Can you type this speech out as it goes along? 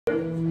I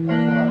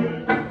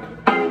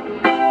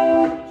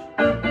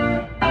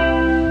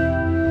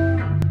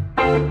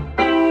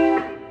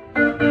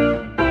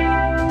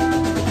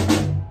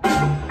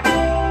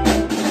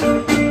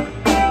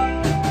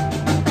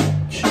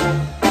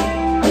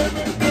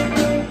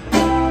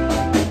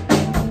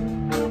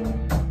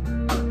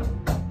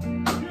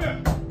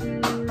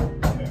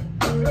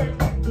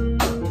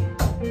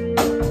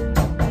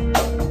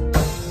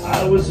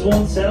was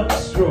once out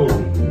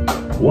strolling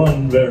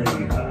one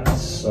very hot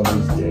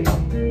summer's day,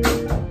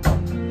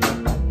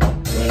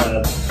 when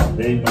I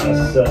laid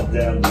myself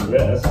down to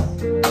rest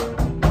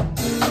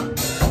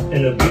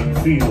in a big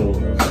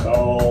field of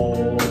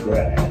tall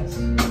grass.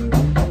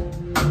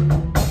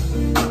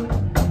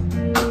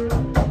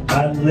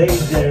 I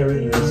laid there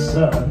in the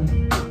sun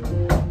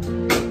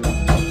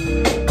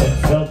and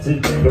felt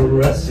it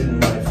caressing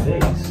my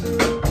face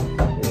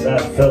as I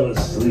fell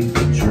asleep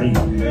and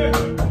dreamed.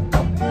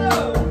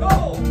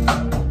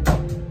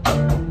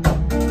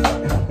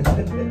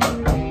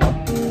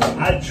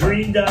 I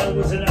dreamed I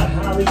was in a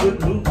Hollywood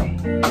movie,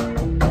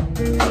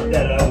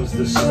 that I was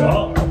the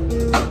star.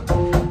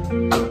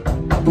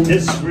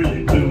 This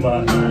really blew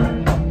my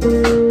mind.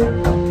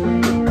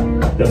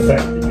 The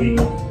fact that me,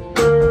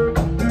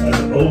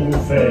 an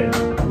overfed,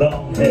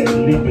 long-haired,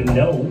 leaping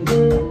gnome,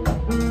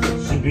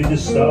 should be the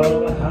star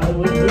of a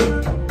Hollywood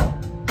movie.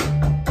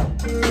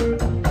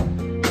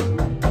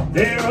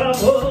 There I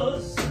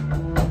was.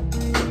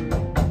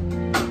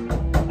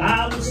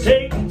 I was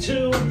taken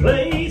to a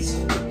place,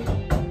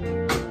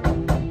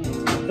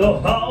 the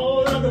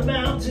hall of the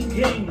mountain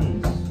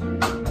kings.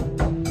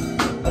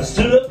 I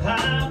stood up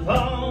high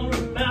upon a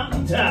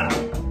mountaintop,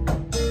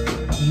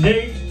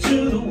 naked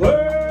to the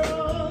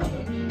world,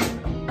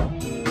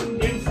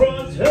 in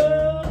front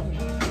of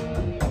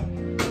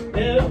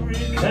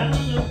every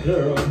kind of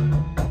girl.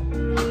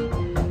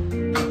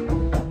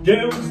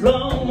 There was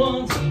long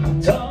ones,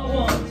 tall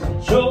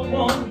ones, short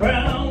ones,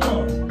 brown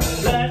ones,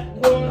 black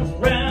ones,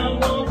 round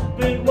ones,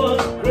 big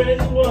ones,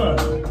 crazy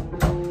ones.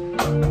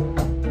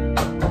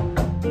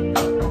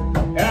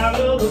 Out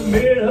of the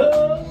middle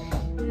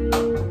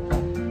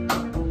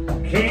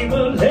came a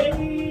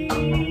lady.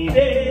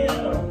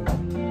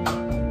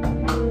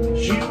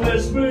 She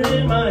whispered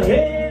in my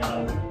ear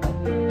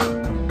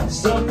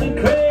something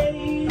crazy.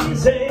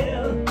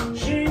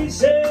 She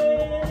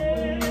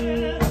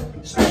said,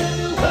 "Spin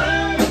the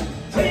wine,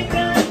 take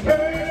that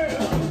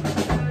girl.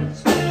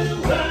 Spin the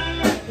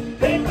wine,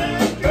 take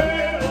that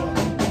girl.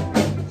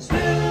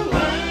 Spin the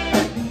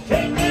wine,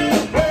 take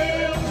that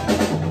girl.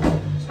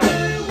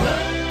 Spin the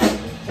wine,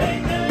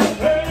 take that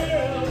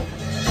girl."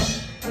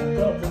 I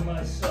thought to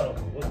myself,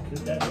 what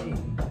could that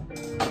mean?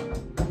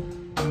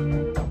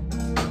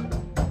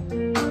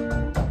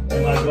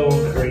 Am I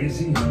going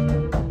crazy?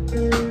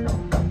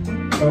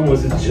 Or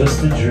was it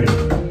just a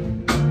dream?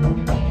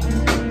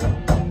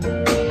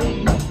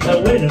 Now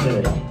wait a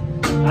minute.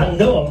 I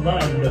know I'm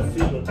lying in a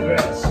field of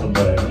grass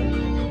somewhere,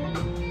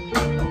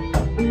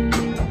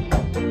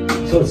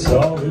 so it's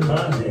all in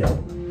my head.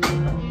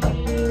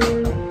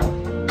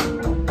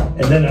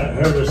 And then I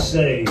heard her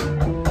say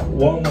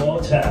one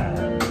more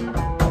time,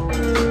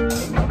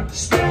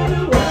 "Spin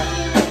the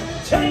wine,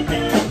 take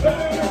that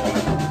girl.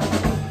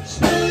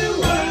 Spin the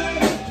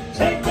wine,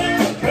 take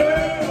that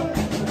girl.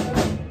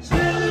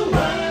 Spin the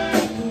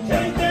wine,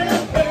 take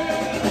that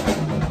girl.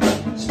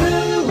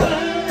 Spin the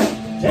wine,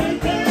 take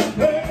that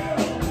girl."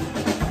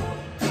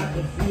 I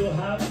could feel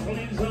hot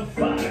flames of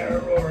fire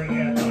roaring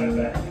at my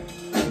back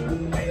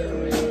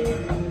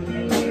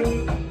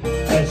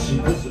as she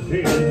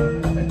disappeared.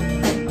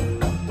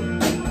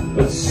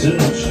 But soon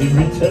she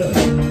returned.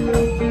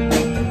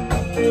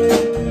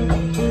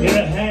 In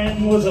her hand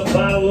was a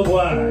bottle of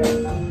wine,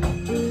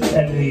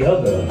 and in the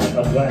other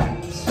a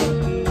glass.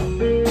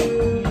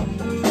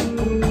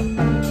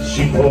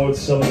 She poured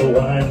some of the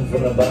wine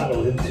from the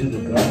bottle into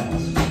the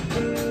glass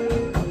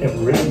and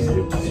raised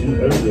it to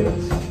her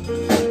lips.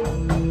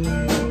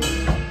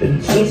 And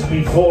just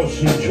before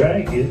she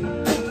drank it,